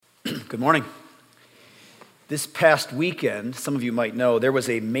Good morning. This past weekend, some of you might know, there was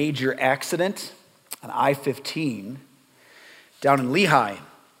a major accident on I-15 down in Lehi.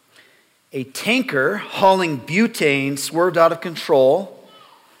 A tanker hauling butane swerved out of control.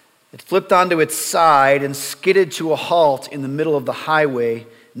 It flipped onto its side and skidded to a halt in the middle of the highway,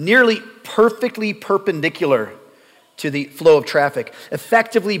 nearly perfectly perpendicular to the flow of traffic,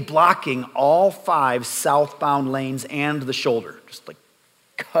 effectively blocking all 5 southbound lanes and the shoulder. Just like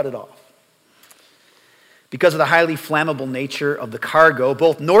cut it off. Because of the highly flammable nature of the cargo,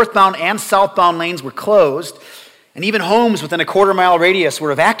 both northbound and southbound lanes were closed, and even homes within a quarter-mile radius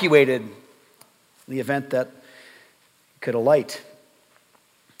were evacuated in the event that it could alight.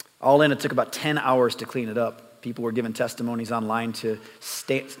 All in, it took about 10 hours to clean it up. People were given testimonies online to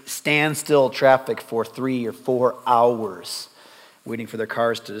stand still traffic for 3 or 4 hours, waiting for their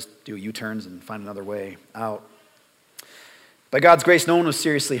cars to just do U-turns and find another way out. By God's grace, no one was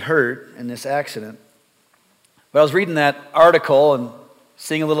seriously hurt in this accident. But I was reading that article and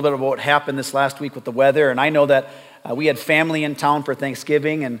seeing a little bit of what happened this last week with the weather, and I know that we had family in town for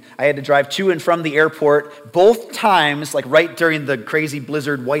Thanksgiving, and I had to drive to and from the airport both times, like right during the crazy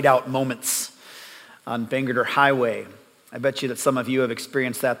blizzard whiteout moments on Bangor Highway. I bet you that some of you have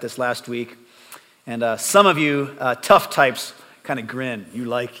experienced that this last week, and some of you tough types kind of grin. You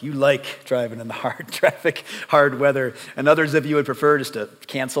like driving in the hard traffic, hard weather, and others of you would prefer just to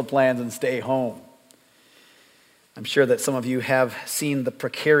cancel plans and stay home. I'm sure that some of you have seen the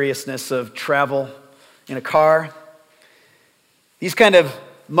precariousness of travel in a car. These kind of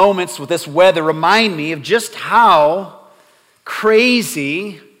moments with this weather remind me of just how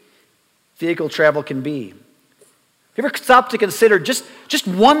crazy vehicle travel can be. Have you ever stopped to consider just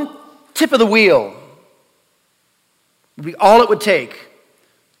one tip of the wheel would be all it would take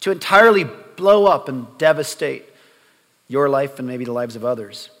to entirely blow up and devastate your life and maybe the lives of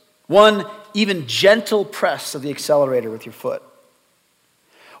others? One even gentle press of the accelerator with your foot.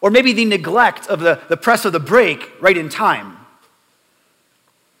 Or maybe the neglect of the press of the brake right in time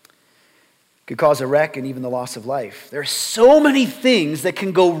could cause a wreck and even the loss of life. There are so many things that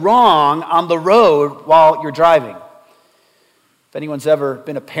can go wrong on the road while you're driving. If anyone's ever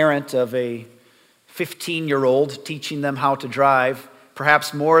been a parent of a 15-year-old teaching them how to drive,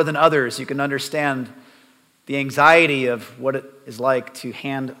 perhaps more than others, you can understand the anxiety of what it is like to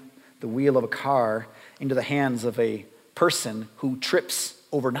hand the wheel of a car into the hands of a person who trips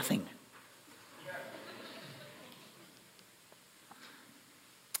over nothing.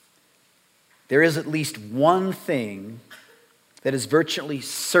 There is at least one thing that is virtually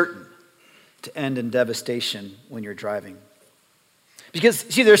certain to end in devastation when you're driving. Because,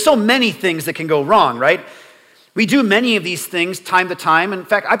 see, there's so many things that can go wrong, right? We do many of these things time to time. In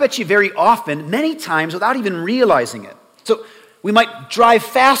fact, I bet you very often, many times, without even realizing it. So we might drive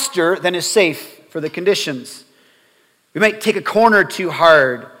faster than is safe for the conditions. We might take a corner too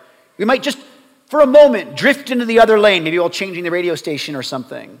hard. We might just, for a moment, drift into the other lane, maybe while changing the radio station or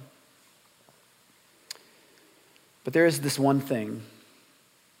something. But there is this one thing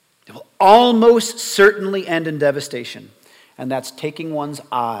that will almost certainly end in devastation, and that's taking one's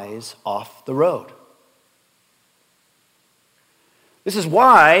eyes off the road. This is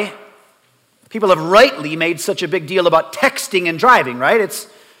why people have rightly made such a big deal about texting and driving, right? It's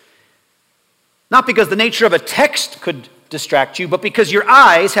not because the nature of a text could distract you, but because your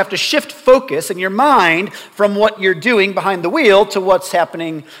eyes have to shift focus and your mind from what you're doing behind the wheel to what's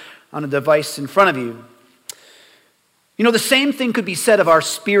happening on a device in front of you. You know, the same thing could be said of our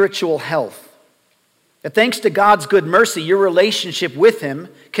spiritual health. That thanks to God's good mercy, your relationship with Him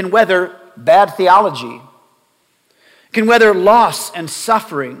can weather bad theology, can weather loss and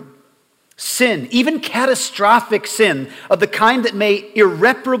suffering, sin, even catastrophic sin of the kind that may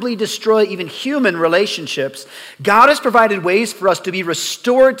irreparably destroy even human relationships. God has provided ways for us to be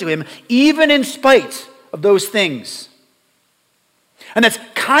restored to Him even in spite of those things. And that's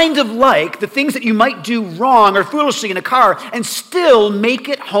kind of like the things that you might do wrong or foolishly in a car and still make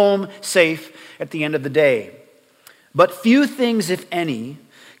it home safe at the end of the day. But few things, if any,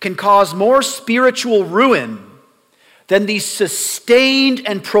 can cause more spiritual ruin than the sustained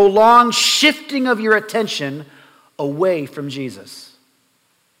and prolonged shifting of your attention away from Jesus.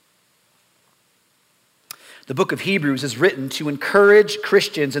 The book of Hebrews is written to encourage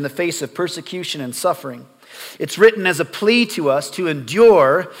Christians in the face of persecution and suffering. It's written as a plea to us to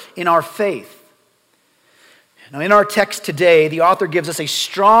endure in our faith. Now, in our text today, the author gives us a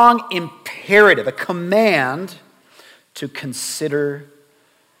strong imperative, a command to consider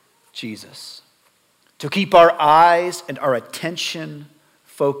Jesus, to keep our eyes and our attention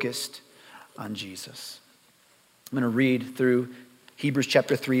focused on Jesus. I'm going to read through Hebrews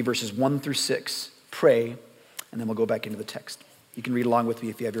chapter 3, verses 1 through 6. Pray, and then we'll go back into the text. You can read along with me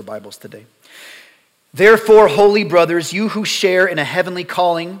if you have your Bibles today. Therefore, holy brothers, you who share in a heavenly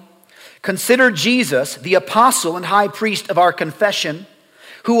calling, consider Jesus, the apostle and high priest of our confession,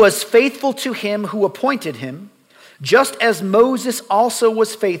 who was faithful to him who appointed him, just as Moses also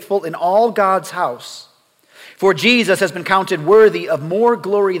was faithful in all God's house. For Jesus has been counted worthy of more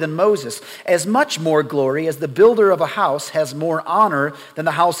glory than Moses, as much more glory as the builder of a house has more honor than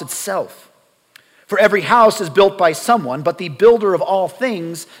the house itself. For every house is built by someone, but the builder of all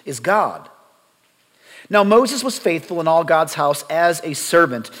things is God. Now Moses was faithful in all God's house as a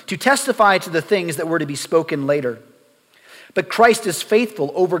servant, to testify to the things that were to be spoken later. But Christ is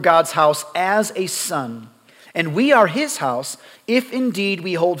faithful over God's house as a son, and we are his house, if indeed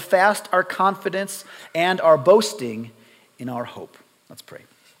we hold fast our confidence and our boasting in our hope. Let's pray.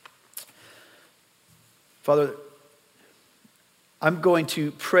 Father, I'm going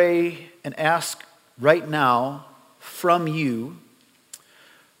to pray and ask right now from you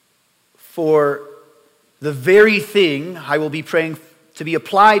for the very thing I will be praying to be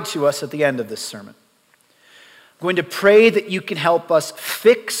applied to us at the end of this sermon. I'm going to pray that you can help us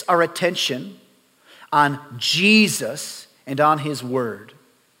fix our attention on Jesus and on his word.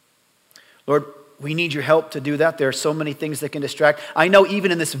 Lord, we need your help to do that. There are so many things that can distract. I know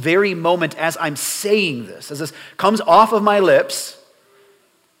even in this very moment as I'm saying this, as this comes off of my lips,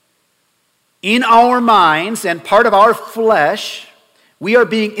 in our minds and part of our flesh, we are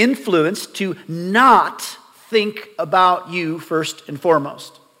being influenced to not think about you first and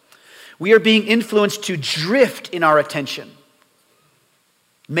foremost. We are being influenced to drift in our attention,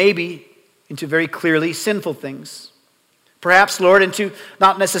 maybe into very clearly sinful things. Perhaps, Lord, into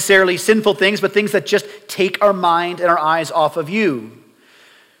not necessarily sinful things, but things that just take our mind and our eyes off of you.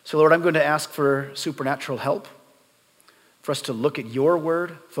 So, Lord, I'm going to ask for supernatural help, for us to look at your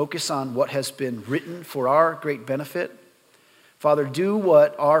word, focus on what has been written for our great benefit. Father, do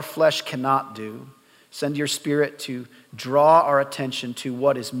what our flesh cannot do. Send your Spirit to draw our attention to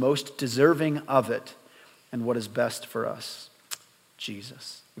what is most deserving of it and what is best for us.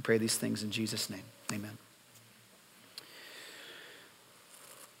 Jesus. We pray these things in Jesus' name. Amen.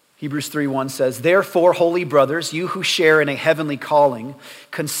 Hebrews 3:1 says, Therefore, holy brothers, you who share in a heavenly calling,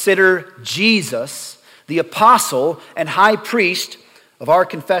 consider Jesus, the apostle and high priest of our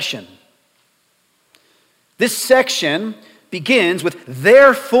confession. This section begins with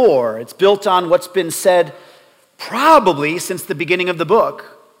therefore. It's built on what's been said probably since the beginning of the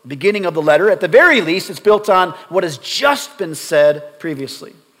book, beginning of the letter. At the very least, it's built on what has just been said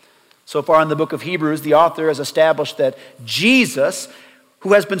previously. So far in the book of Hebrews, the author has established that Jesus,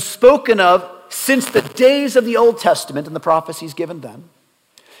 who has been spoken of since the days of the Old Testament and the prophecies given then,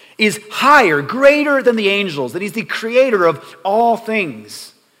 is higher, greater than the angels, that he's the creator of all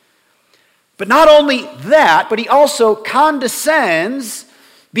things. But not only that, but he also condescends,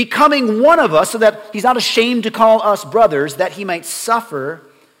 becoming one of us so that he's not ashamed to call us brothers, that he might suffer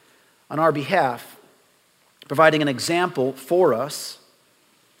on our behalf, providing an example for us,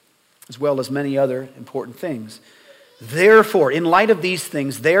 as well as many other important things. Therefore, in light of these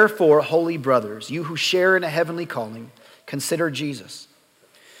things, therefore, holy brothers, you who share in a heavenly calling, consider Jesus.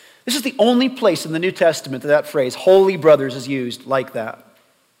 This is the only place in the New Testament that phrase, holy brothers, is used like that.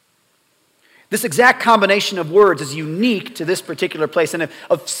 This exact combination of words is unique to this particular place, and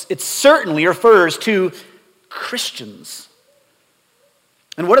it certainly refers to Christians.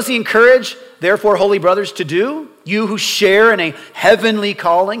 And what does he encourage, therefore, holy brothers, to do? You who share in a heavenly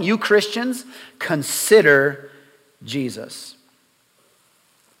calling, you Christians, consider Jesus.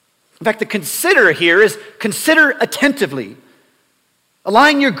 In fact, the consider here is consider attentively.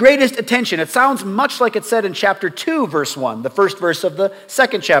 Align your greatest attention. It sounds much like it said in chapter 2, verse 1, the first verse of the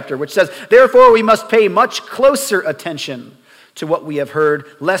second chapter, which says, Therefore we must pay much closer attention to what we have heard,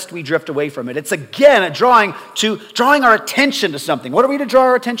 lest we drift away from it. It's again drawing our attention to something. What are we to draw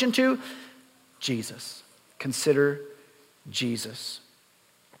our attention to? Jesus. Consider Jesus.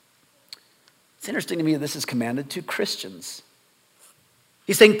 It's interesting to me that this is commanded to Christians.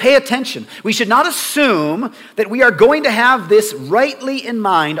 He's saying, pay attention. We should not assume that we are going to have this rightly in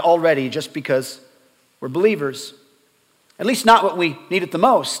mind already just because we're believers. At least not what we need it the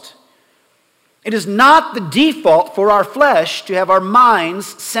most. It is not the default for our flesh to have our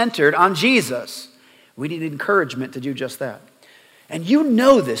minds centered on Jesus. We need encouragement to do just that. And you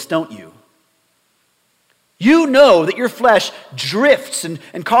know this, don't you? You know that your flesh drifts and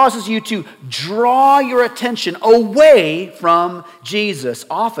causes you to draw your attention away from Jesus,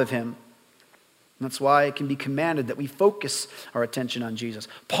 off of him. And that's why it can be commanded that we focus our attention on Jesus.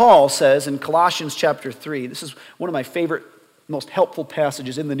 Paul says in Colossians chapter 3, this is one of my favorite most helpful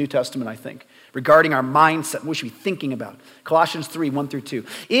passages in the New Testament, I think, regarding our mindset and what we should be thinking about. Colossians 3, 1 through 2.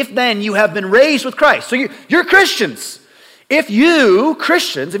 If then you have been raised with Christ, so you're Christians. If you,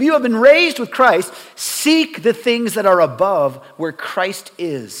 Christians, if you have been raised with Christ, seek the things that are above where Christ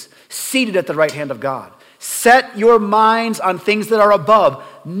is, seated at the right hand of God. Set your minds on things that are above,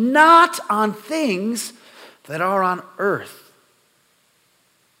 not on things that are on earth.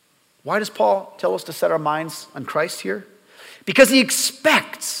 Why does Paul tell us to set our minds on Christ here? Because he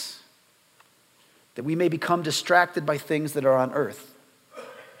expects that we may become distracted by things that are on earth.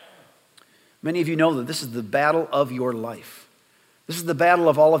 Many of you know that this is the battle of your life. This is the battle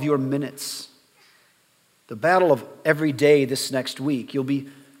of all of your minutes. The battle of every day this next week. You'll be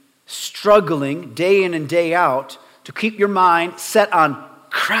struggling day in and day out to keep your mind set on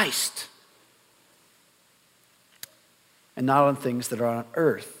Christ and not on things that are on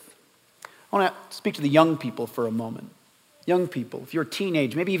earth. I want to speak to the young people for a moment. Young people, if you're a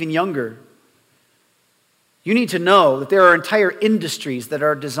teenager, maybe even younger, you need to know that there are entire industries that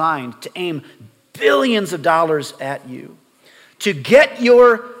are designed to aim billions of dollars at you, to get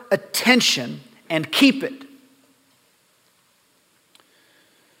your attention and keep it.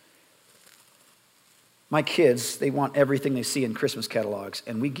 My kids, they want everything they see in Christmas catalogs,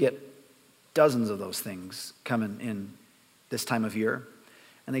 and we get dozens of those things coming in this time of year.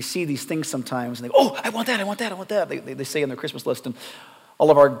 And they see these things sometimes, and they go, oh, I want that, I want that, I want that. They say on their Christmas list, and all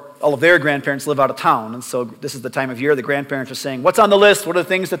of their grandparents live out of town, and so this is the time of year the grandparents are saying, what's on the list? What are the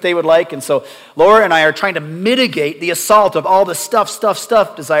things that they would like? And so Laura and I are trying to mitigate the assault of all the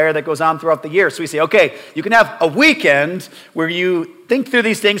stuff desire that goes on throughout the year. So we say, okay, you can have a weekend where you think through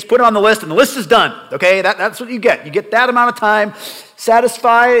these things, put it on the list, and the list is done, okay? That's what you get. You get that amount of time,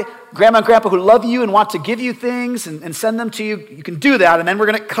 satisfy grandma and grandpa who love you and want to give you things and send them to you. You can do that, and then we're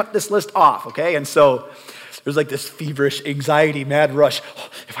going to cut this list off, okay? And so there's like this feverish anxiety, mad rush. Oh,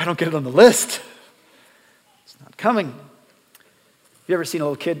 if I don't get it on the list, it's not coming. Have you ever seen a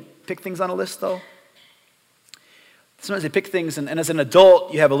little kid pick things on a list, though? Sometimes they pick things, and as an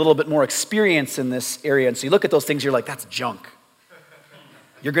adult, you have a little bit more experience in this area, and so you look at those things, you're like, that's junk.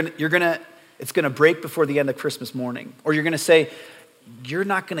 It's gonna break before the end of Christmas morning. Or you're gonna say, you're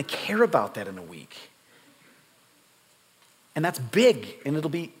not gonna care about that in a week. And that's big, and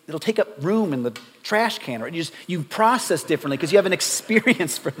it'll take up room in the trash can, right? You process differently because you have an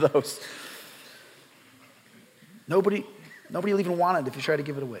experience for those. Nobody will even want it if you try to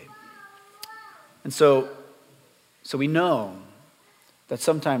give it away. And so we know that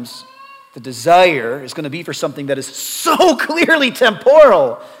sometimes the desire is going to be for something that is so clearly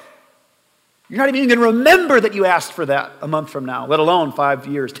temporal. You're not even going to remember that you asked for that a month from now, let alone 5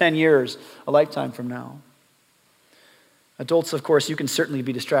 years, 10 years, a lifetime from now. Adults, of course, you can certainly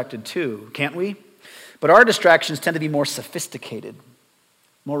be distracted too, can't we? But our distractions tend to be more sophisticated,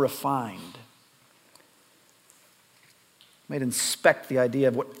 more refined. You might inspect the idea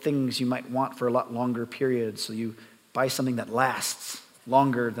of what things you might want for a lot longer periods, so you buy something that lasts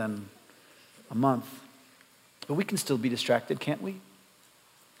longer than a month. But we can still be distracted, can't we?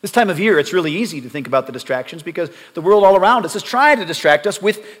 This time of year, it's really easy to think about the distractions because the world all around us is trying to distract us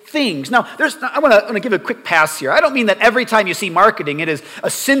with things. Now, I want to give a quick pass here. I don't mean that every time you see marketing, it is a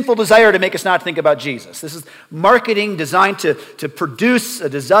sinful desire to make us not think about Jesus. This is marketing designed to produce a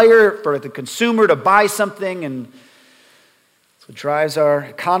desire for the consumer to buy something, and so it drives our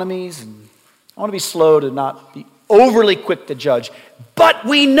economies. And I want to be slow to not be overly quick to judge. But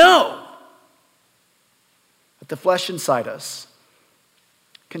we know that the flesh inside us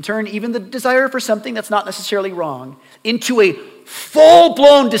can turn even the desire for something that's not necessarily wrong into a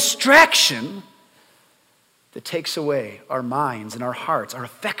full-blown distraction that takes away our minds and our hearts, our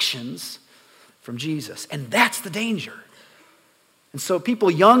affections from Jesus. And that's the danger. And so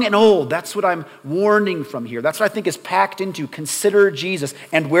people young and old, that's what I'm warning from here. That's what I think is packed into consider Jesus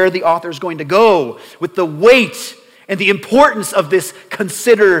and where the author is going to go with the weight and the importance of this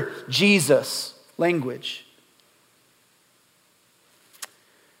consider Jesus language.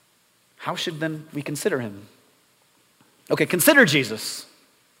 How should then we consider him? Okay, consider Jesus.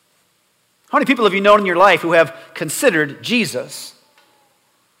 How many people have you known in your life who have considered Jesus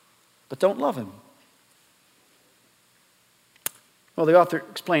but don't love him? Well, the author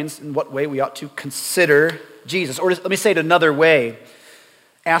explains in what way we ought to consider Jesus. Or let me say it another way.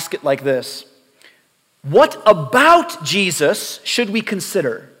 Ask it like this. What about Jesus should we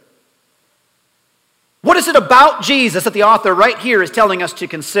consider? What is it about Jesus that the author right here is telling us to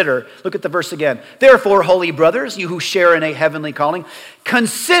consider? Look at the verse again. Therefore, holy brothers, you who share in a heavenly calling,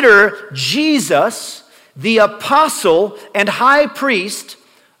 consider Jesus, the apostle and high priest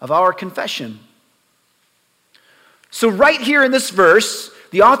of our confession. So right here in this verse,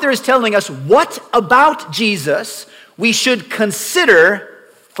 the author is telling us what about Jesus we should consider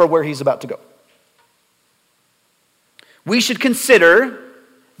for where he's about to go. We should consider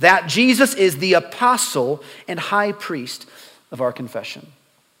that Jesus is the apostle and high priest of our confession.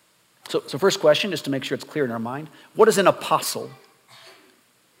 So first question, just to make sure it's clear in our mind, what is an apostle?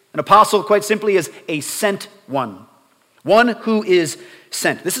 An apostle, quite simply, is a sent one. One who is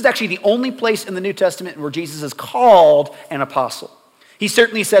sent. This is actually the only place in the New Testament where Jesus is called an apostle. He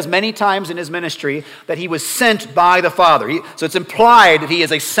certainly says many times in his ministry that he was sent by the Father. So it's implied that he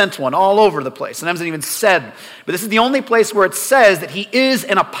is a sent one all over the place. Sometimes it's even said. But this is the only place where it says that he is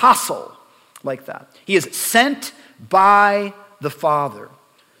an apostle like that. He is sent by the Father.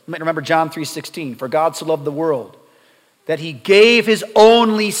 You might remember John 3:16. For God so loved the world that he gave his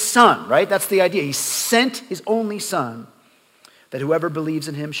only Son, right? That's the idea. He sent his only Son that whoever believes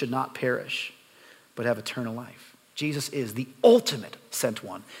in him should not perish, but have eternal life. Jesus is the ultimate sent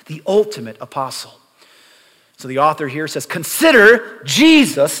one, the ultimate apostle. So the author here says, consider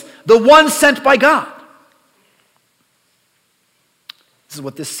Jesus the one sent by God. This is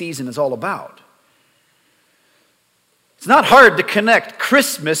what this season is all about. It's not hard to connect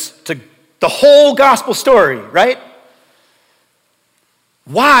Christmas to the whole gospel story, right?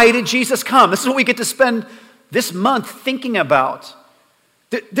 Why did Jesus come? This is what we get to spend this month thinking about.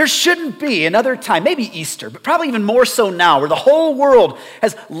 There shouldn't be another time, maybe Easter, but probably even more so now, where the whole world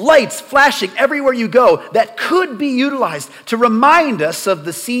has lights flashing everywhere you go that could be utilized to remind us of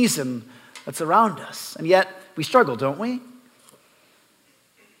the season that's around us. And yet, we struggle, don't we?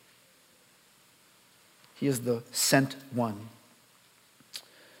 He is the sent one.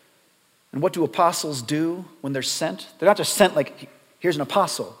 And what do apostles do when they're sent? They're not just sent like, here's an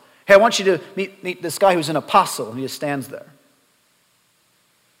apostle. Hey, I want you to meet this guy who's an apostle, and he just stands there.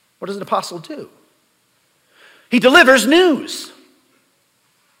 What does an apostle do? He delivers news.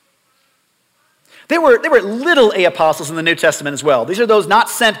 There were little A apostles in the New Testament as well. These are those not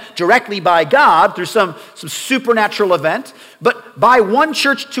sent directly by God through some supernatural event, but by one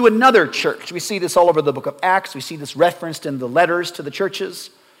church to another church. We see this all over the book of Acts. We see this referenced in the letters to the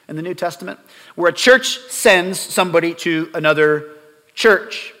churches in the New Testament, where a church sends somebody to another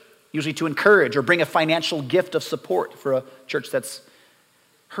church, usually to encourage or bring a financial gift of support for a church that's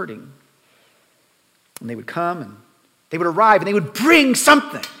hurting. And they would come and they would arrive and they would bring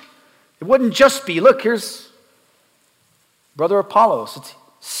something. It wouldn't just be, look, here's Brother Apollos. It's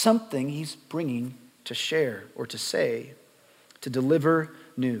something he's bringing to share or to say, to deliver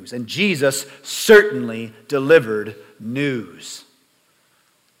news. And Jesus certainly delivered news.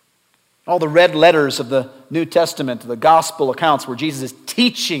 All the red letters of the New Testament, the gospel accounts where Jesus is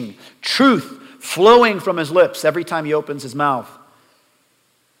teaching truth flowing from his lips every time he opens his mouth.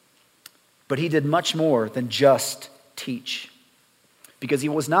 But he did much more than just teach. Because he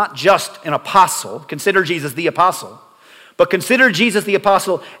was not just an apostle, consider Jesus the apostle, but consider Jesus the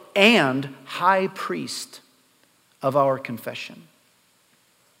apostle and high priest of our confession.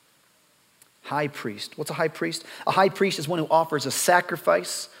 High priest. What's a high priest? A high priest is one who offers a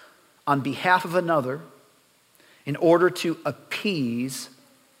sacrifice on behalf of another in order to appease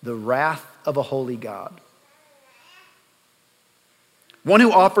the wrath of a holy God. One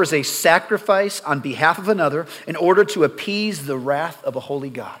who offers a sacrifice on behalf of another in order to appease the wrath of a holy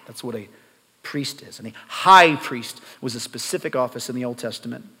God. That's what a priest is. And a high priest was a specific office in the Old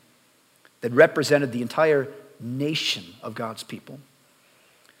Testament that represented the entire nation of God's people.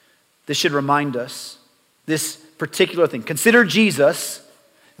 This should remind us this particular thing. Consider Jesus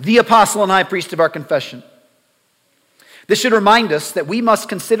the apostle and high priest of our confession. This should remind us that we must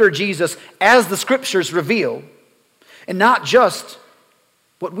consider Jesus as the scriptures reveal and not just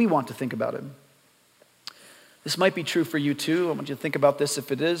what we want to think about him. This might be true for you too. I want you to think about this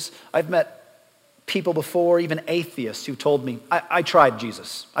if it is. I've met people before, even atheists, who told me, I tried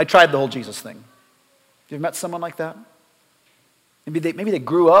Jesus. I tried the whole Jesus thing. Have you ever met someone like that? Maybe they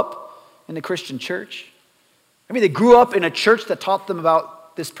grew up in the Christian church. Maybe they grew up in a church that taught them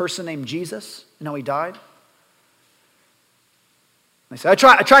about this person named Jesus and how he died. They say, I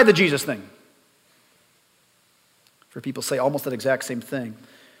tried the Jesus thing. For people say almost that exact same thing.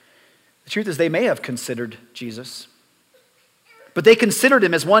 The truth is they may have considered Jesus, but they considered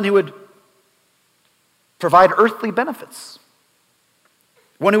him as one who would provide earthly benefits,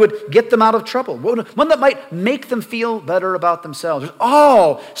 one who would get them out of trouble, one that might make them feel better about themselves. There's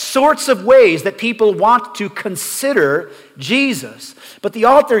all sorts of ways that people want to consider Jesus. But the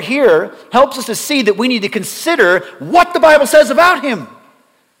author here helps us to see that we need to consider what the Bible says about him.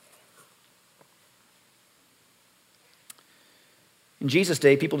 In Jesus'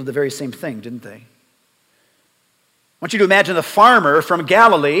 day, people did the very same thing, didn't they? want you to imagine the farmer from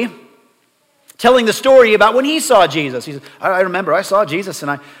Galilee telling the story about when he saw Jesus. He says, I remember I saw Jesus,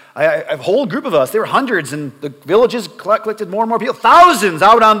 and a whole group of us, there were hundreds, and the villages collected more and more people, thousands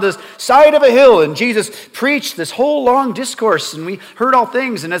out on the side of a hill, and Jesus preached this whole long discourse, and we heard all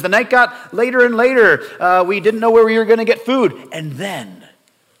things, and as the night got later and later, we didn't know where we were going to get food. And then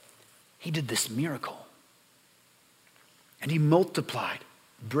he did this miracle, and he multiplied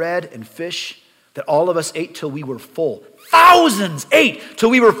bread and fish that all of us ate till we were full. Thousands ate till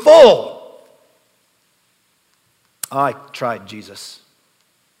we were full. I tried Jesus.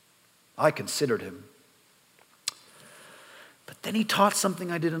 I considered him. But then he taught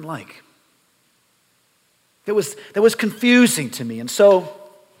something I didn't like. That was confusing to me, and so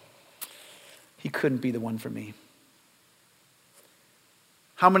he couldn't be the one for me.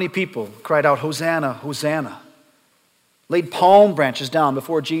 How many people cried out, Hosanna, Hosanna, laid palm branches down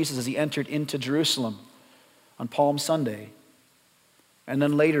before Jesus as he entered into Jerusalem on Palm Sunday, and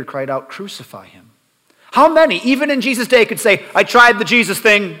then later cried out, crucify him? How many, even in Jesus' day, could say, I tried the Jesus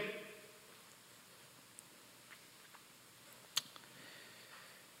thing?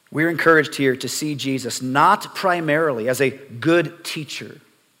 We're encouraged here to see Jesus not primarily as a good teacher,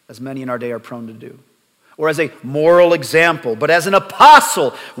 as many in our day are prone to do, or as a moral example, but as an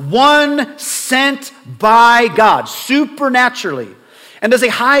apostle, one sent by God supernaturally, and as a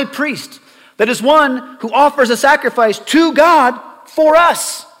high priest, that is one who offers a sacrifice to God for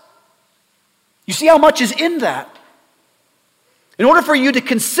us. You see how much is in that? In order for you to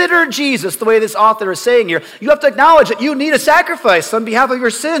consider Jesus the way this author is saying here, you have to acknowledge that you need a sacrifice on behalf of your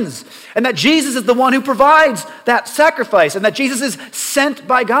sins, and that Jesus is the one who provides that sacrifice, and that Jesus is sent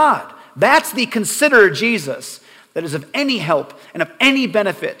by God. That's the consider Jesus that is of any help and of any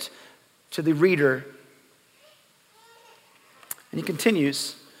benefit to the reader. And he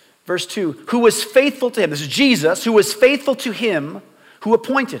continues, verse 2, who was faithful to him. This is Jesus, who was faithful to him who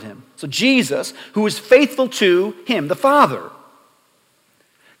appointed him. So Jesus, who was faithful to him, the Father.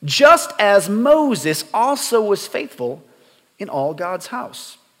 Just as Moses also was faithful in all God's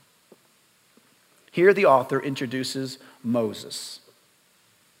house. Here the author introduces Moses.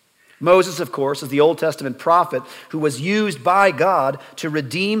 Moses, of course, is the Old Testament prophet who was used by God to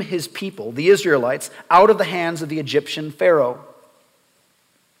redeem his people, the Israelites, out of the hands of the Egyptian Pharaoh.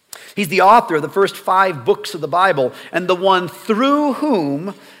 He's the author of the first 5 books of the Bible and the one through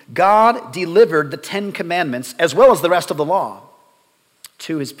whom God delivered the 10 Commandments as well as the rest of the law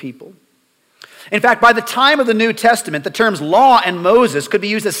to his people. In fact, by the time of the New Testament, the terms law and Moses could be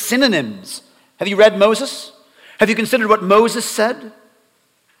used as synonyms. Have you read Moses? Have you considered what Moses said?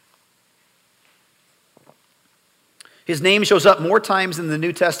 His name shows up more times in the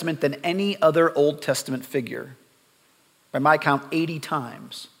New Testament than any other Old Testament figure. By my count, 80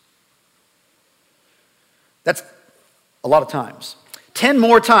 times. That's a lot of times. 10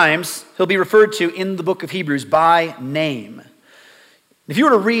 more times he'll be referred to in the book of Hebrews by name. If you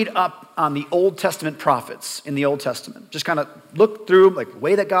were to read up on the Old Testament prophets in the Old Testament, just kind of look through like the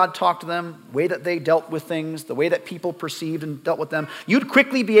way that God talked to them, the way that they dealt with things, the way that people perceived and dealt with them, you'd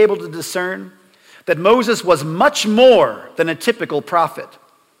quickly be able to discern that Moses was much more than a typical prophet.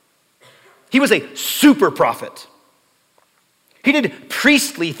 He was a super prophet. He did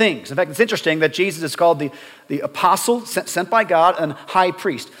priestly things. In fact, it's interesting that Jesus is called the apostle sent by God and high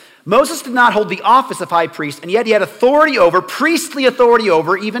priest. Moses did not hold the office of high priest, and yet he had priestly authority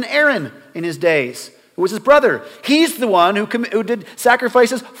over even Aaron in his days, who was his brother. He's the one who did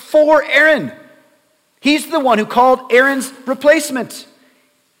sacrifices for Aaron. He's the one who called Aaron's replacement.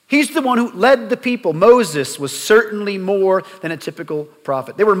 He's the one who led the people. Moses was certainly more than a typical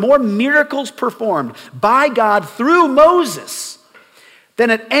prophet. There were more miracles performed by God through Moses than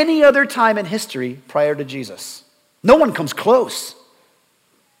at any other time in history prior to Jesus. No one comes close.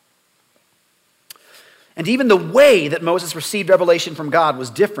 And even the way that Moses received revelation from God was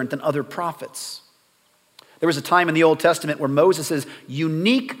different than other prophets. There was a time in the Old Testament where Moses'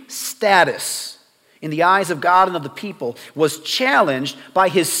 unique status in the eyes of God and of the people was challenged by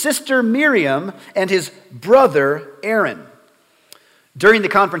his sister Miriam and his brother Aaron. During the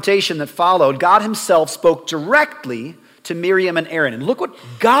confrontation that followed, God himself spoke directly to Miriam and Aaron. And look what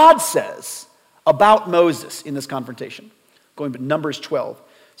God says about Moses in this confrontation. Going to Numbers 12,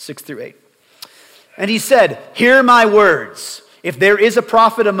 6 through 8. And he said, "Hear my words. If there is a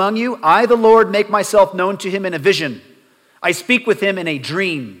prophet among you, I, the Lord, make myself known to him in a vision. I speak with him in a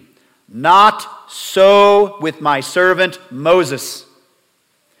dream. Not so with my servant Moses.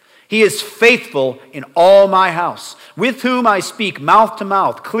 He is faithful in all my house, with whom I speak mouth to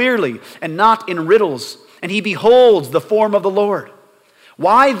mouth, clearly, and not in riddles. And he beholds the form of the Lord.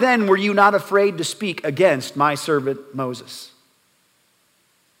 Why then were you not afraid to speak against my servant Moses?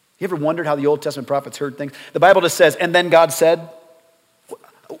 You ever wondered how the Old Testament prophets heard things? The Bible just says, and then God said.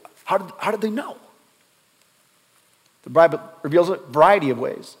 How did they know? The Bible reveals a variety of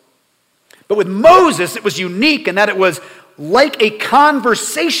ways. But with Moses, it was unique in that it was like a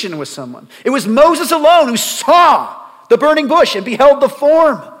conversation with someone. It was Moses alone who saw the burning bush and beheld the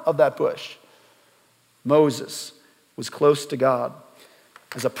form of that bush. Moses was close to God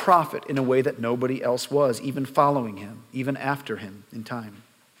as a prophet in a way that nobody else was, even following him, even after him in time.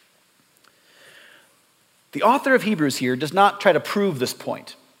 The author of Hebrews here does not try to prove this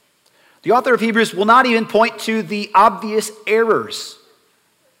point. The author of Hebrews will not even point to the obvious errors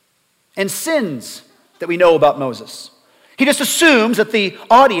and sins that we know about Moses. He just assumes that the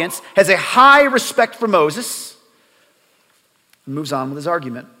audience has a high respect for Moses and moves on with his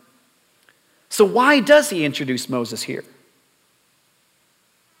argument. So why does he introduce Moses here?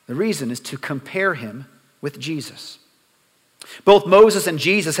 The reason is to compare him with Jesus. Both Moses and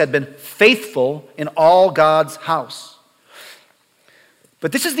Jesus had been faithful in all God's house.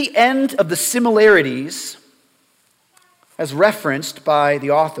 But this is the end of the similarities as referenced by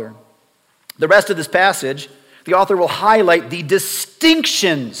the author. The rest of this passage, the author will highlight the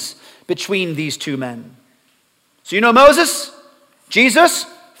distinctions between these two men. So you know Moses, Jesus,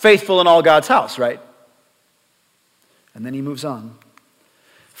 faithful in all God's house, right? And then he moves on.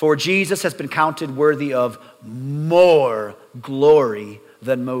 For Jesus has been counted worthy of more glory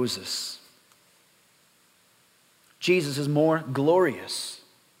than Moses. Jesus is more glorious,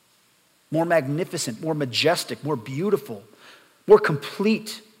 more magnificent, more majestic, more beautiful, more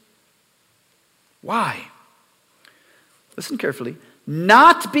complete. Why? Listen carefully.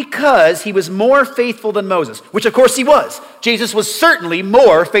 Not because he was more faithful than Moses, which of course he was. Jesus was certainly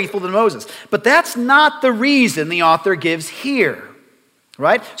more faithful than Moses. But that's not the reason the author gives here,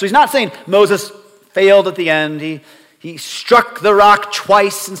 right? So he's not saying Moses failed at the end. He struck the rock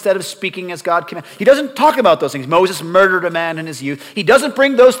twice instead of speaking as God commanded. He doesn't talk about those things. Moses murdered a man in his youth. He doesn't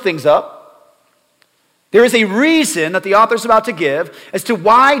bring those things up. There is a reason that the author's about to give as to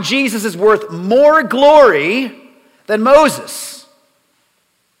why Jesus is worth more glory than Moses.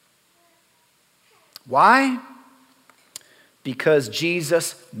 Why? Because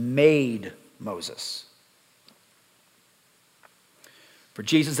Jesus made Moses. For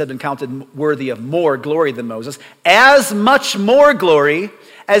Jesus had been counted worthy of more glory than Moses, as much more glory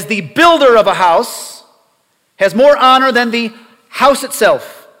as the builder of a house has more honor than the house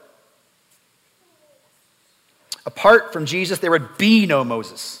itself. Apart from Jesus, there would be no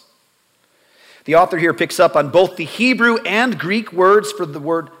Moses. The author here picks up on both the Hebrew and Greek words for the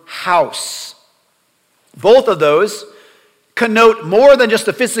word house. Both of those connote more than just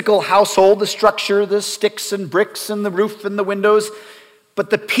the physical household, the structure, the sticks and bricks and the roof and the windows,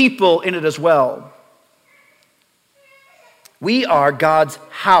 but the people in it as well. We are God's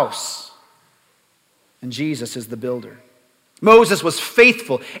house, and Jesus is the builder. Moses was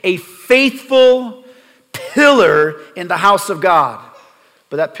faithful, a faithful pillar in the house of God.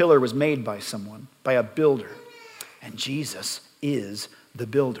 But that pillar was made by someone, by a builder. And Jesus is the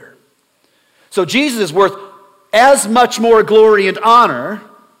builder. So Jesus is worth as much more glory and honor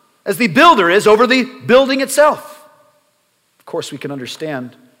as the builder is over the building itself. Of course, we can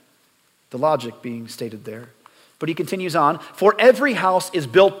understand the logic being stated there. But he continues on, for every house is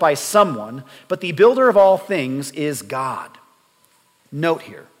built by someone, but the builder of all things is God. Note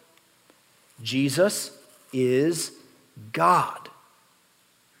here, Jesus is God.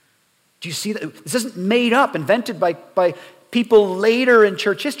 Do you see that? This isn't made up, invented by people later in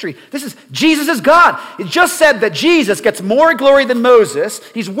church history. Jesus is God. It just said that Jesus gets more glory than Moses.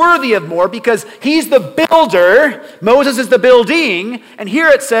 He's worthy of more because he's the builder. Moses is the building. And here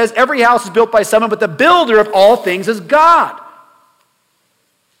it says every house is built by someone, but the builder of all things is God.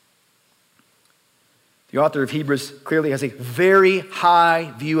 The author of Hebrews clearly has a very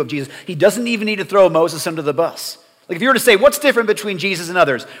high view of Jesus. He doesn't even need to throw Moses under the bus. Like if you were to say, what's different between Jesus and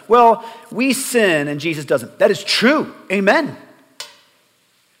others? Well, we sin and Jesus doesn't. That is true. Amen.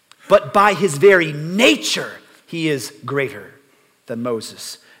 But by his very nature, he is greater than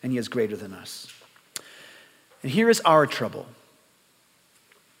Moses, and he is greater than us. And here is our trouble.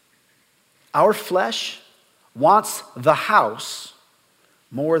 Our flesh wants the house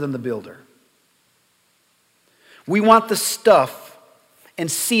more than the builder. We want the stuff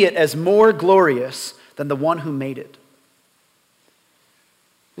and see it as more glorious than the one who made it.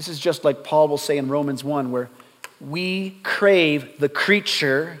 This is just like Paul will say in Romans 1, where we crave the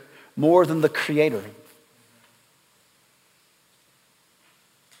creature more than the creator.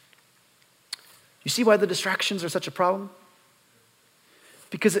 You see why the distractions are such a problem?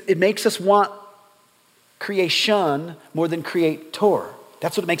 Because it makes us want creation more than creator.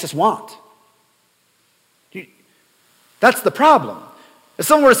 That's what it makes us want. That's the problem. If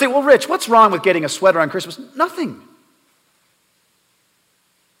someone were to say, well, Rich, what's wrong with getting a sweater on Christmas? Nothing.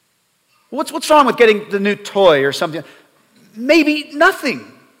 What's wrong with getting the new toy or something? Maybe nothing.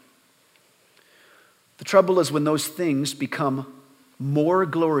 The trouble is when those things become more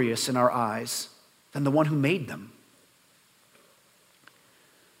glorious in our eyes than the one who made them.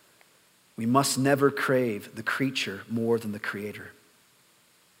 We must never crave the creature more than the Creator.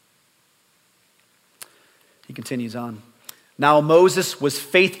 He continues on. Now Moses was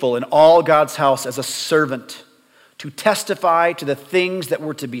faithful in all God's house as a servant to testify to the things that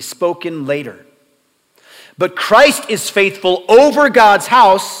were to be spoken later. But Christ is faithful over God's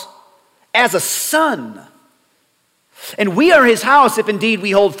house as a son. And we are his house if indeed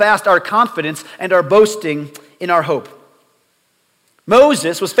we hold fast our confidence and our boasting in our hope.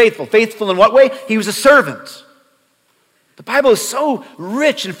 Moses was faithful. Faithful in what way? He was a servant. The Bible is so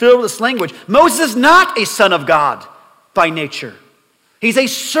rich and filled with this language. Moses is not a son of God by nature. He's a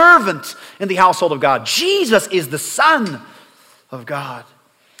servant in the household of God. Jesus is the Son of God.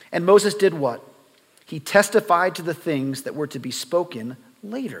 And Moses did what? He testified to the things that were to be spoken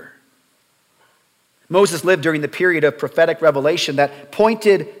later. Moses lived during the period of prophetic revelation that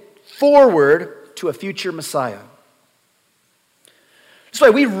pointed forward to a future Messiah. That's why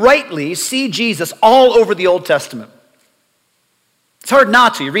we rightly see Jesus all over the Old Testament. It's hard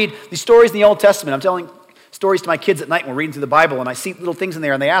not to. You read these stories in the Old Testament. I'm telling stories to my kids at night when we're reading through the Bible, and I see little things in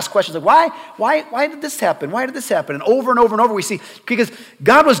there, and they ask questions like, why did this happen? Why did this happen? And over and over and over we see, because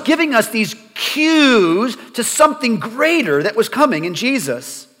God was giving us these cues to something greater that was coming in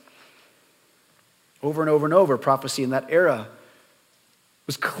Jesus. Over and over and over, prophecy in that era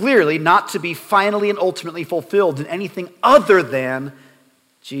was clearly not to be finally and ultimately fulfilled in anything other than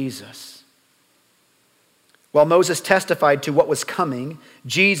Jesus. While Moses testified to what was coming,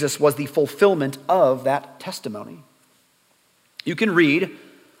 Jesus was the fulfillment of that testimony. You can read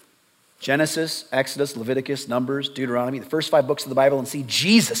Genesis, Exodus, Leviticus, Numbers, Deuteronomy, the first 5 books of the Bible, and see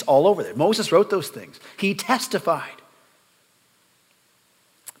Jesus all over there. Moses wrote those things. He testified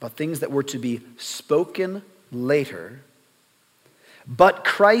about things that were to be spoken later. But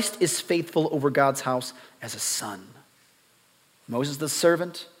Christ is faithful over God's house as a son. Moses the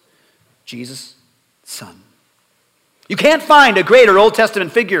servant, Jesus son. You can't find a greater Old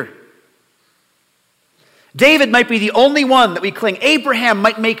Testament figure. David might be the only one that we cling. Abraham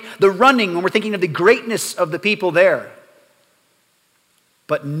might make the running when we're thinking of the greatness of the people there.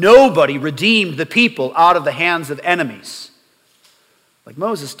 But nobody redeemed the people out of the hands of enemies like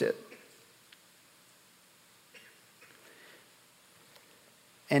Moses did.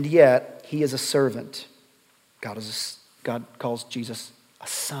 And yet, he is a servant. God calls Jesus a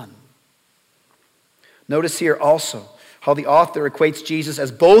son. Notice here also how the author equates Jesus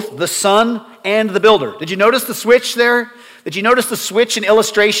as both the son and the builder. Did you notice the switch there? Did you notice the switch in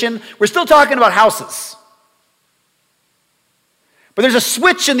illustration? We're still talking about houses. But there's a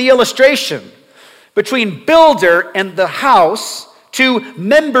switch in the illustration between builder and the house to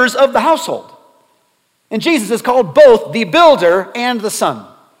members of the household. And Jesus is called both the builder and the son.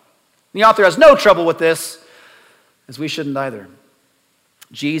 The author has no trouble with this, as we shouldn't either.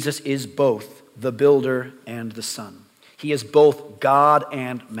 Jesus is both the builder and the son. He is both God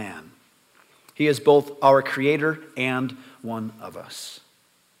and man. He is both our creator and one of us.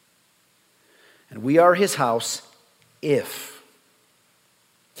 And we are his house if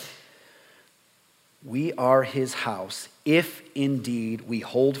indeed we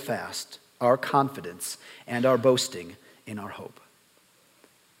hold fast our confidence and our boasting in our hope.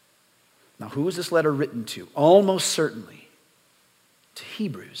 Now, who is this letter written to? Almost certainly to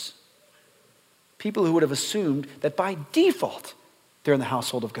Hebrews. People who would have assumed that by default they're in the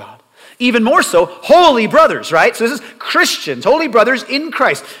household of God. Even more so, holy brothers, right? So this is Christians, holy brothers in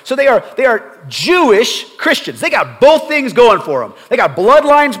Christ. So they are Jewish Christians. They got both things going for them. They got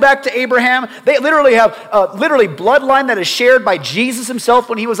bloodlines back to Abraham. They literally have bloodline that is shared by Jesus himself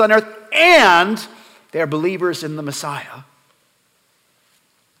when he was on earth. And they are believers in the Messiah.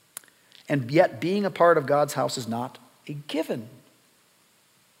 And yet being a part of God's house is not a given.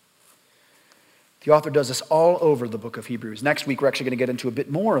 The author does this all over the book of Hebrews. Next week, we're actually going to get into a bit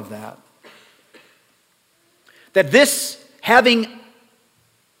more of that. That this having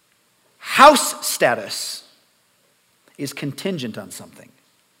house status is contingent on something.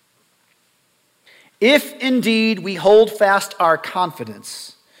 If indeed we hold fast our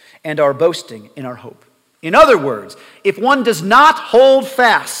confidence and our boasting in our hope. In other words, if one does not hold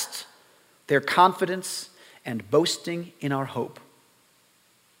fast their confidence and boasting in our hope,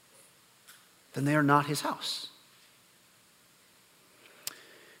 then they are not his house.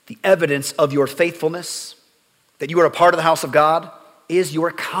 The evidence of your faithfulness, that you are a part of the house of God, is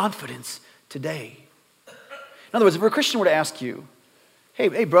your confidence today. In other words, if a Christian were to ask you,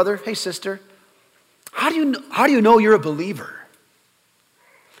 hey brother, hey sister, how do you know you're a believer?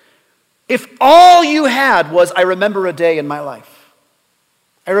 If all you had was, I remember a day in my life.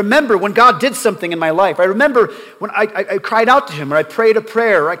 I remember when God did something in my life. I remember when I cried out to him, or I prayed a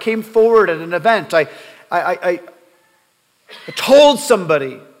prayer, or I came forward at an event. I told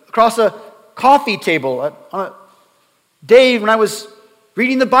somebody across a coffee table on a day when I was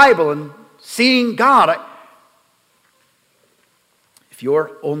reading the Bible and seeing God. If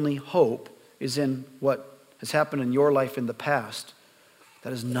your only hope is in what has happened in your life in the past,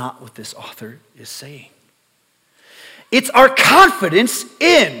 that is not what this author is saying. It's our confidence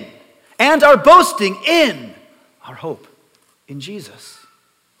in and our boasting in our hope in Jesus.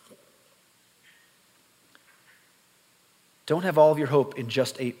 Don't have all of your hope in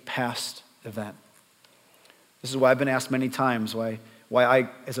just a past event. This is why I've been asked many times why I,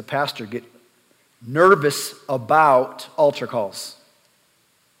 as a pastor, get nervous about altar calls.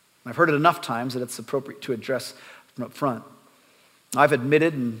 I've heard it enough times that it's appropriate to address from up front. I've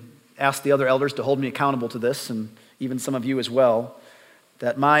admitted and asked the other elders to hold me accountable to this, and even some of you as well,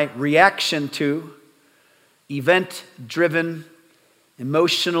 that my reaction to event-driven,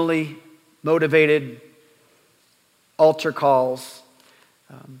 emotionally motivated altar calls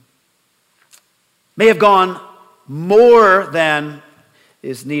may have gone more than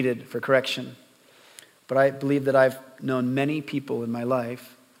is needed for correction. But I believe that I've known many people in my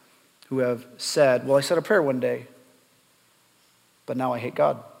life who have said, well, I said a prayer one day, but now I hate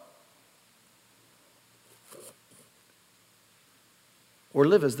God. Or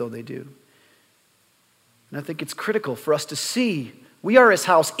live as though they do. And I think it's critical for us to see we are his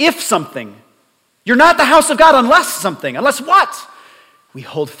house if something. You're not the house of God unless something. Unless what? We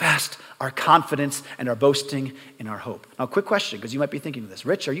hold fast our confidence and our boasting in our hope. Now, quick question, because you might be thinking of this.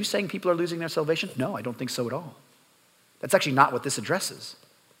 Rich, are you saying people are losing their salvation? No, I don't think so at all. That's actually not what this addresses.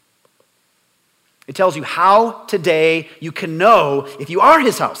 It tells you how today you can know if you are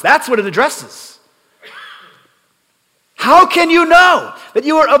his house. That's what it addresses. How can you know that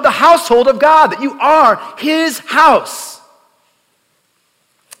you are of the household of God, that you are his house?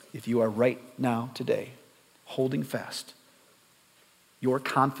 If you are right now, today, holding fast your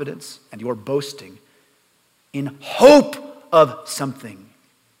confidence and your boasting in hope of something,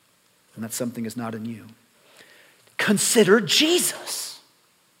 and that something is not in you. Consider Jesus.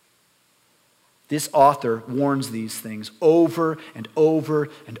 This author warns these things over and over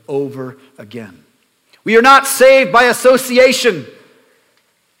and over again. We are not saved by association.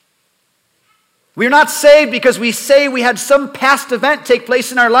 We are not saved because we say we had some past event take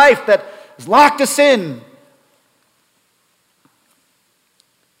place in our life that has locked us in.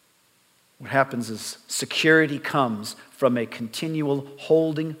 What happens is security comes from a continual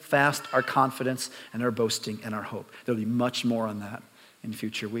holding fast our confidence and our boasting and our hope. There will be much more on that in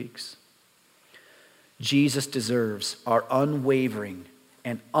future weeks. Jesus deserves our unwavering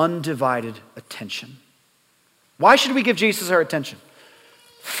and undivided attention. Why should we give Jesus our attention?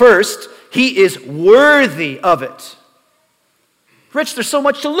 First, he is worthy of it. Rich, there's so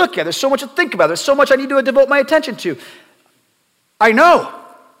much to look at. There's so much to think about. There's so much I need to devote my attention to. I know.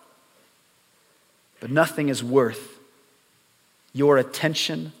 But nothing is worth your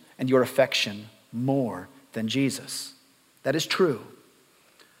attention and your affection more than Jesus. That is true.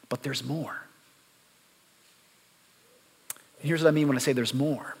 But there's more. And here's what I mean when I say there's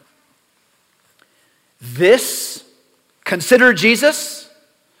more. This, consider Jesus.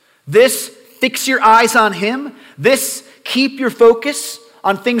 This, fix your eyes on him. This, keep your focus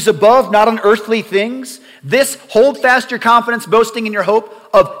on things above, not on earthly things. This, hold fast your confidence, boasting in your hope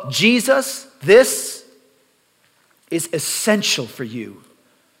of Jesus. This is essential for you.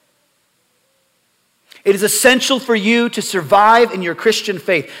 It is essential for you to survive in your Christian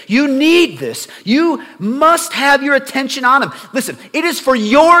faith. You need this. You must have your attention on him. Listen, it is for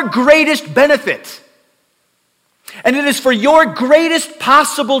your greatest benefit. And it is for your greatest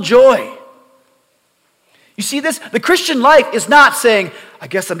possible joy. You see this? The Christian life is not saying, I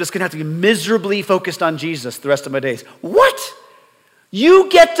guess I'm just going to have to be miserably focused on Jesus the rest of my days. What? You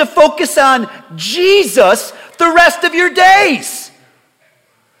get to focus on Jesus the rest of your days.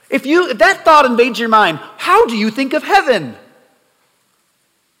 If that thought invades your mind, how do you think of heaven?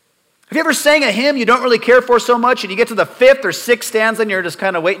 Have you ever sang a hymn you don't really care for so much and you get to the 5th or 6th stanza and you're just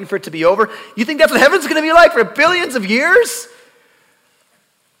kind of waiting for it to be over? You think that's what heaven's going to be like for billions of years?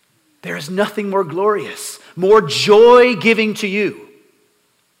 There is nothing more glorious, more joy-giving to you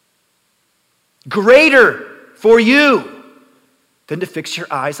greater for you than to fix your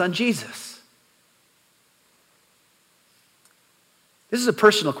eyes on Jesus? This is a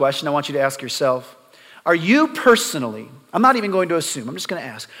personal question I want you to ask yourself. Are you personally, I'm not even going to assume, I'm just going to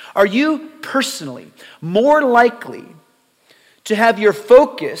ask, are you personally more likely to have your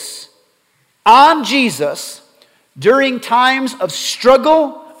focus on Jesus during times of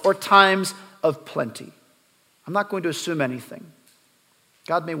struggle or times of plenty? I'm not going to assume anything.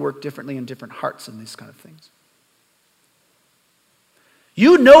 God may work differently in different hearts in these kind of things.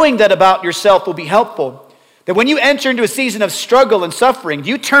 You knowing that about yourself will be helpful. That when you enter into a season of struggle and suffering, do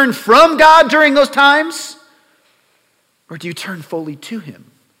you turn from God during those times? Or do you turn fully to Him?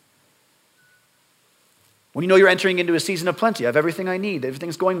 When you know you're entering into a season of plenty, I have everything I need,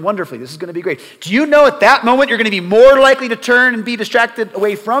 everything's going wonderfully, this is going to be great. Do you know at that moment you're going to be more likely to turn and be distracted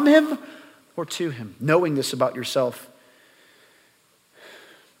away from Him or to Him? Knowing this about yourself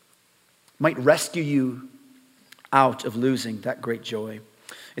might rescue you out of losing that great joy.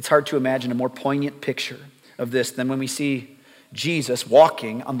 It's hard to imagine a more poignant picture of this than when we see Jesus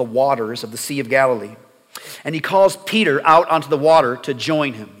walking on the waters of the Sea of Galilee. And He calls Peter out onto the water to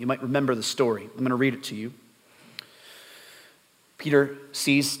join Him. You might remember the story. I'm going to read it to you. Peter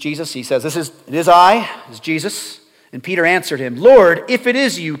sees Jesus. He says, it is I, is Jesus. And Peter answered him, Lord, if it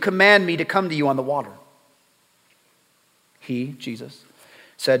is you, command me to come to you on the water. He, Jesus,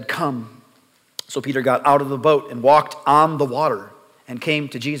 said, come. So Peter got out of the boat and walked on the water and came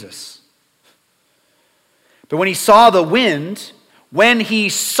to Jesus. But when he saw the wind,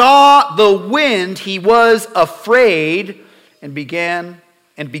 he was afraid and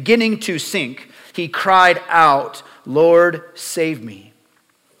beginning to sink. He cried out, Lord, save me.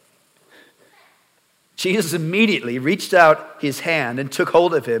 Jesus immediately reached out His hand and took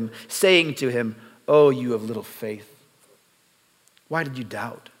hold of him, saying to him, oh, you of little faith, why did you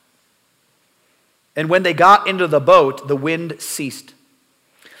doubt? And when they got into the boat, the wind ceased.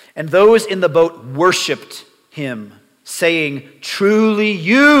 And those in the boat worshiped Him, saying, truly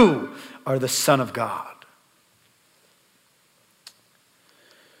you are the Son of God.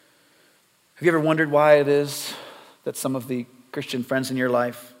 Have you ever wondered why it is that some of the Christian friends in your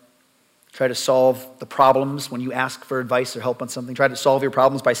life try to solve the problems when you ask for advice or help on something? Try to solve your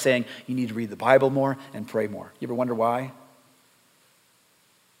problems by saying you need to read the Bible more and pray more. You ever wonder why?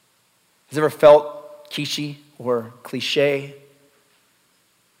 Has it ever felt kitschy or cliche?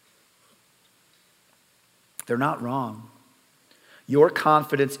 They're not wrong. Your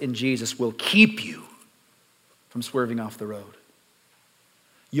confidence in Jesus will keep you from swerving off the road.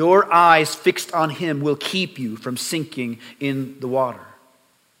 Your eyes fixed on Him will keep you from sinking in the water.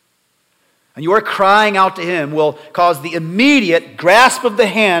 And your crying out to Him will cause the immediate grasp of the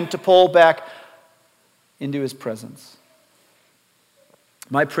hand to pull back into His presence.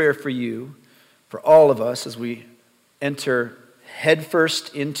 My prayer for you, for all of us as we enter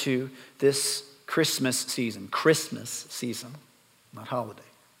headfirst into this Christmas season, not holiday,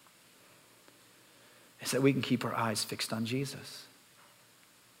 is that we can keep our eyes fixed on Jesus.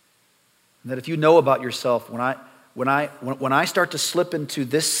 And that if you know about yourself, when I start to slip into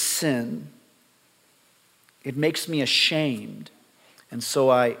this sin, it makes me ashamed, and so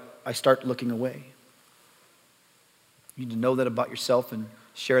I start looking away. You need to know that about yourself and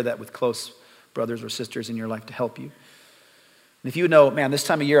share that with close brothers or sisters in your life to help you. And if you know, man, this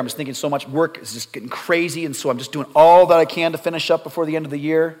time of year I'm just thinking so much work is just getting crazy, and so I'm just doing all that I can to finish up before the end of the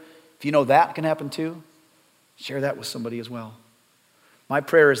year. If you know that can happen too, share that with somebody as well. My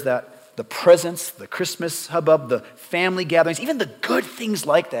prayer is that the presents, the Christmas hubbub, the family gatherings, even the good things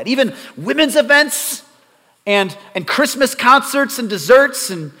like that, even women's events and Christmas concerts and desserts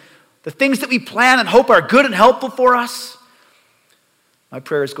and the things that we plan and hope are good and helpful for us, my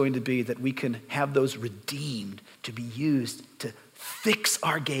prayer is going to be that we can have those redeemed to be used to fix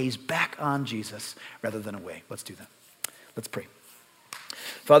our gaze back on Jesus rather than away. Let's do that. Let's pray.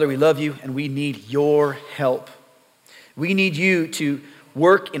 Father, we love you and we need your help. We need you to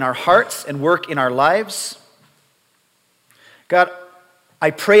work in our hearts and work in our lives. God,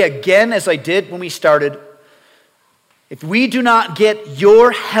 I pray again as I did when we started, if we do not get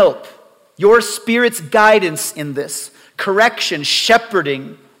your help, your Spirit's guidance in this, correction,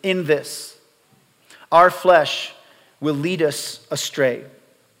 shepherding in this, our flesh will lead us astray.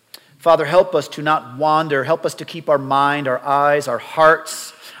 Father, help us to not wander. Help us to keep our mind, our eyes, our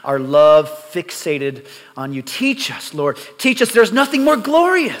hearts, our love fixated on you. Teach us, Lord. Teach us there's nothing more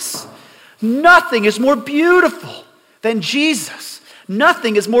glorious. Nothing is more beautiful than Jesus.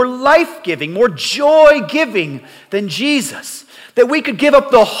 Nothing is more life-giving, more joy-giving than Jesus. That we could give up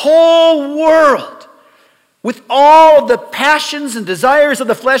the whole world with all the passions and desires of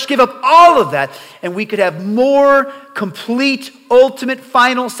the flesh, give up all of that, and we could have more complete, ultimate,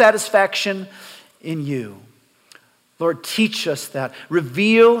 final satisfaction in you. Lord, teach us that.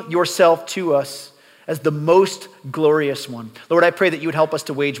 Reveal yourself to us as the most glorious one. Lord, I pray that you would help us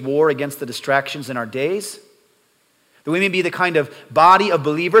to wage war against the distractions in our days, that we may be the kind of body of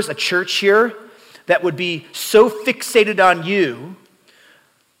believers, a church here, that would be so fixated on you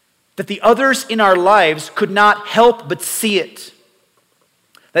that the others in our lives could not help but see it.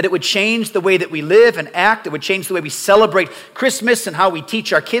 That it would change the way that we live and act. It would change the way we celebrate Christmas and how we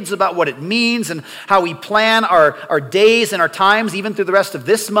teach our kids about what it means and how we plan our days and our times, even through the rest of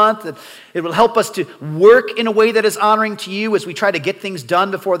this month. That it will help us to work in a way that is honoring to you as we try to get things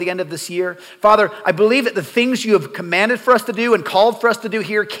done before the end of this year. Father, I believe that the things you have commanded for us to do and called for us to do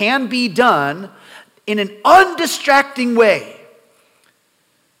here can be done in an undistracting way.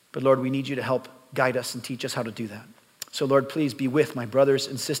 But Lord, we need you to help guide us and teach us how to do that. So Lord, please be with my brothers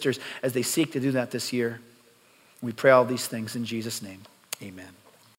and sisters as they seek to do that this year. We pray all these things in Jesus' name. Amen.